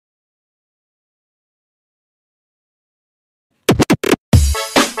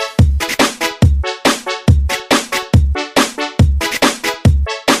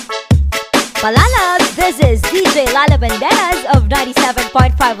DJ Lala Banderas of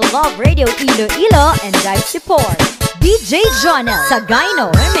 97.5 Love Radio Iloilo and Drive Support. DJ Jonel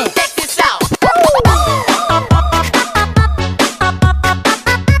Sagayno Remix. Check this out.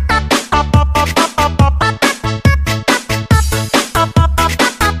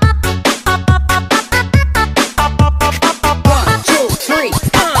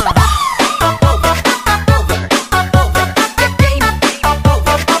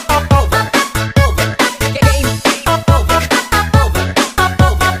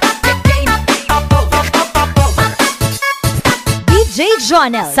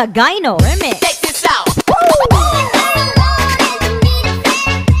 Jonel Sagayno Remix. Check this out.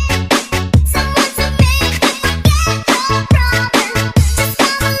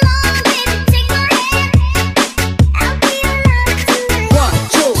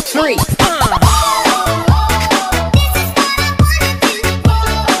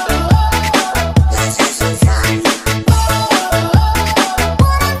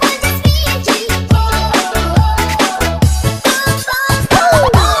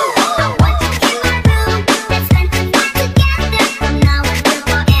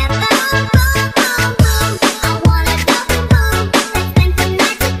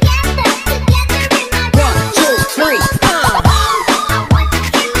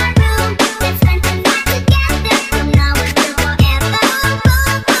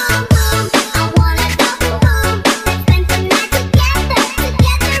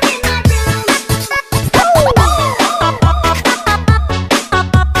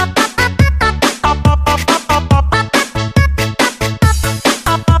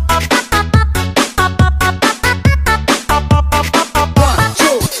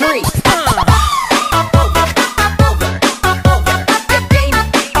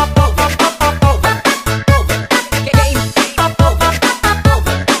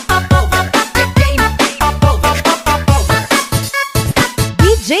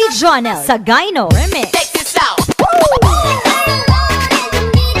 Jonel Sagayno Remix. Check this out.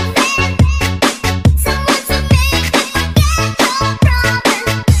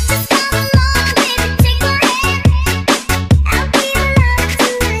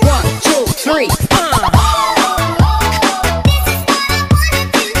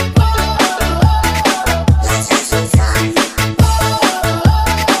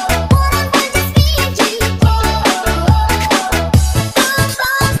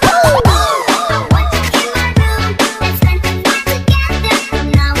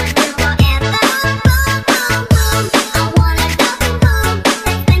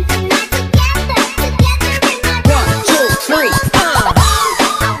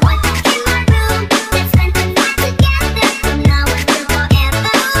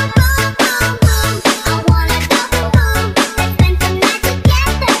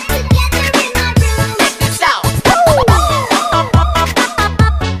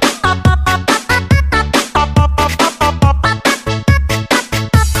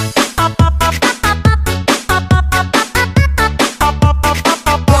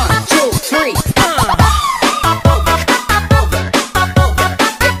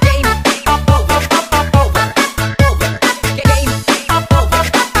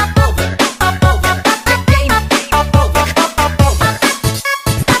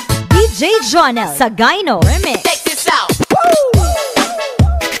 Jonel Sagayno Remix. Check this out.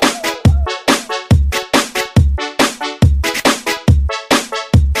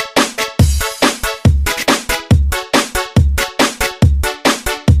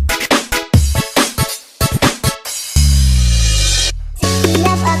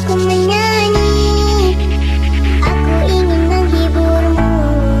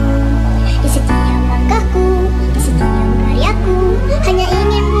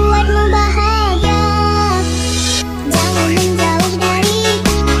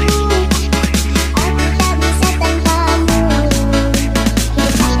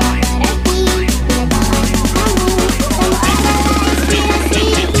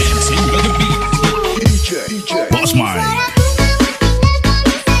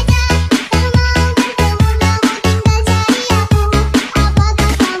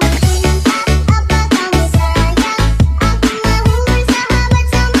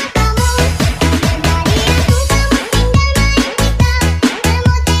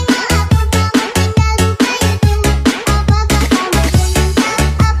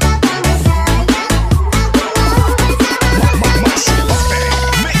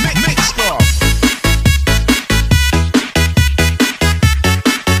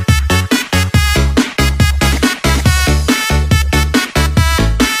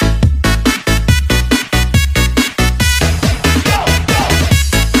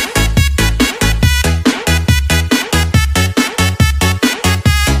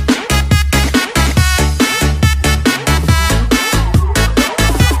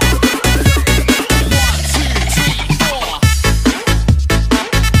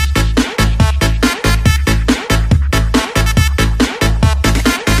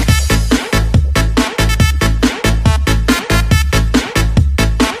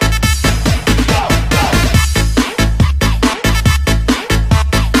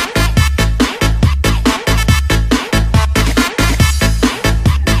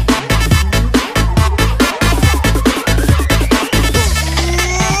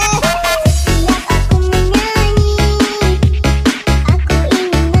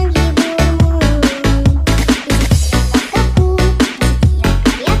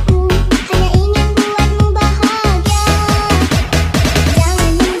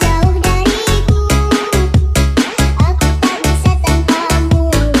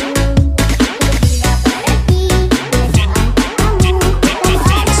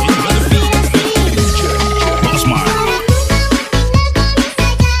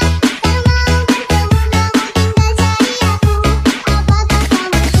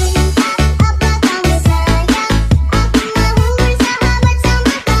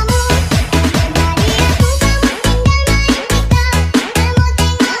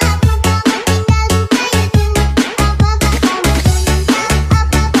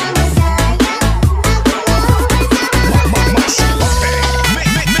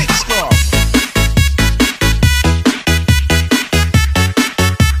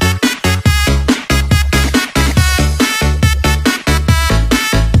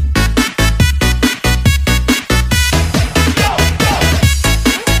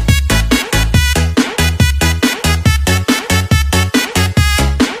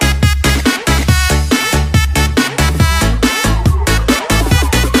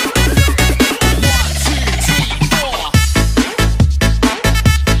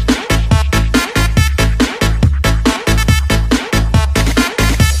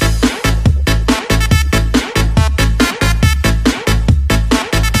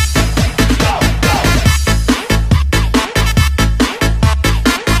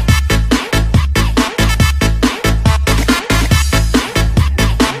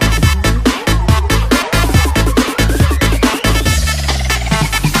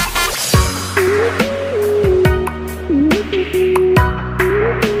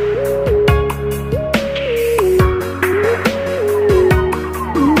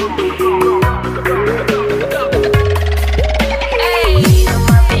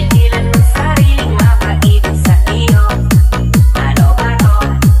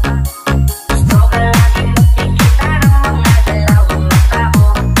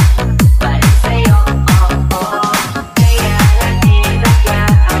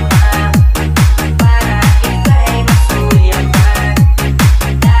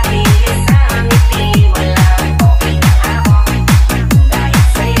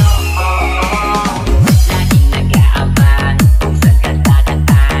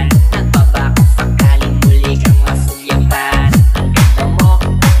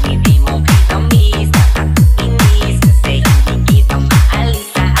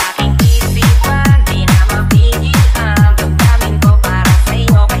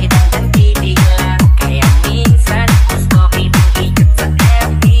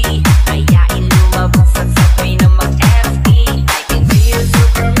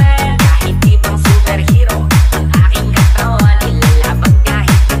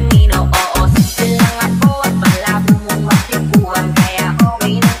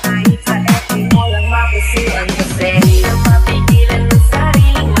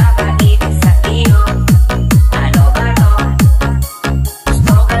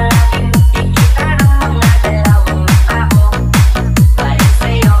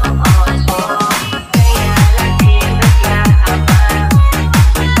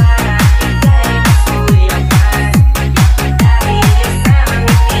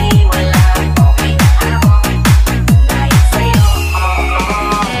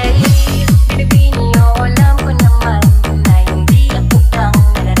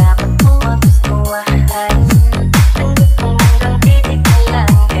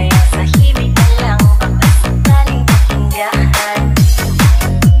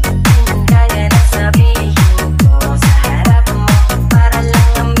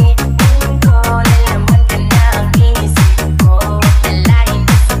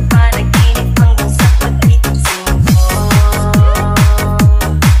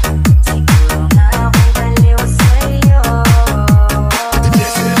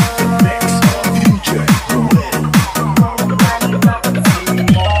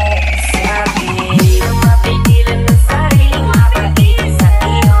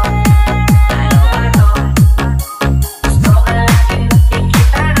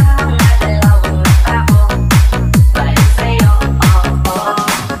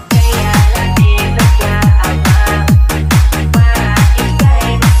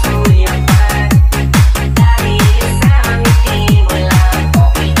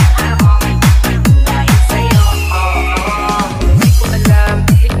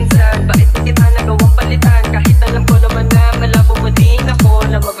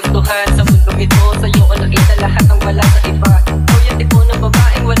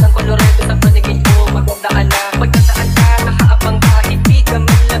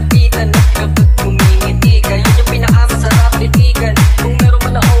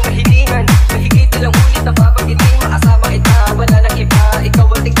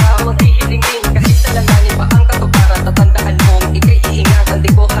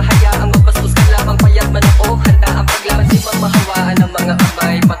 mga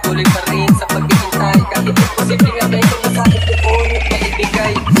kamay, patuloy pa rin sa paghihintay. Kahit imposible nga tayo kung masakit ko po,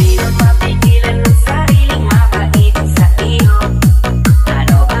 maibigay. Di na mapigilan ng sariling mapait sa iyo.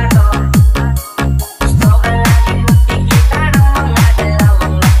 Ano ba to? Gusto ka laging magpikita ng mga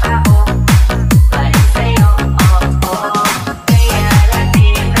dalawang tao. Balik sa'yo, oh. Kaya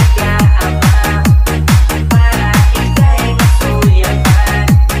laging nag-aabang para ika'y masuyapan.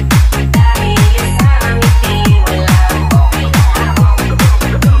 Dahil isang ngiti mo lang, okay na ako.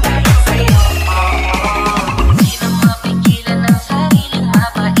 Dahil sa'yo, oh. Di na mapigilan ng sariling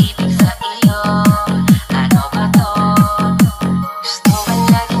mapaibig sa iyo. Ano ba to? Gusto ka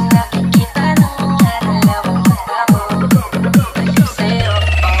laging nakikita ng mga dalawang tao. Dahil sa'yo, oh.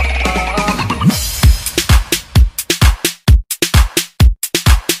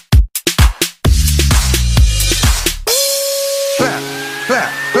 Clap, clap,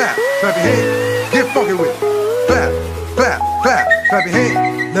 clap, clap your hands. Get funky with it. Clap, clap, clap, clap your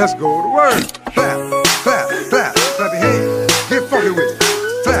hands. Let's go to work. Clap, clap, clap, clap your hands. Get funky with it.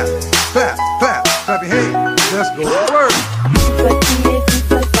 Clap, clap, clap, clap your hands. Let's go to work.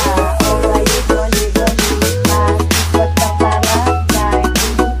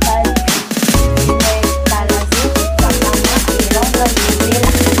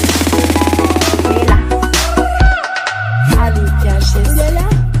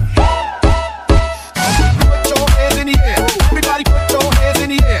 Everybody put your hands in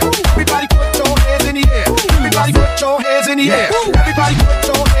the air. Everybody put your hands in the air. Everybody put your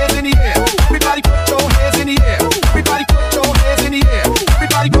hands in the air. Everybody put your hands in the air.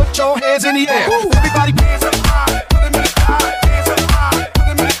 Everybody put your hands in the air. Everybody dance.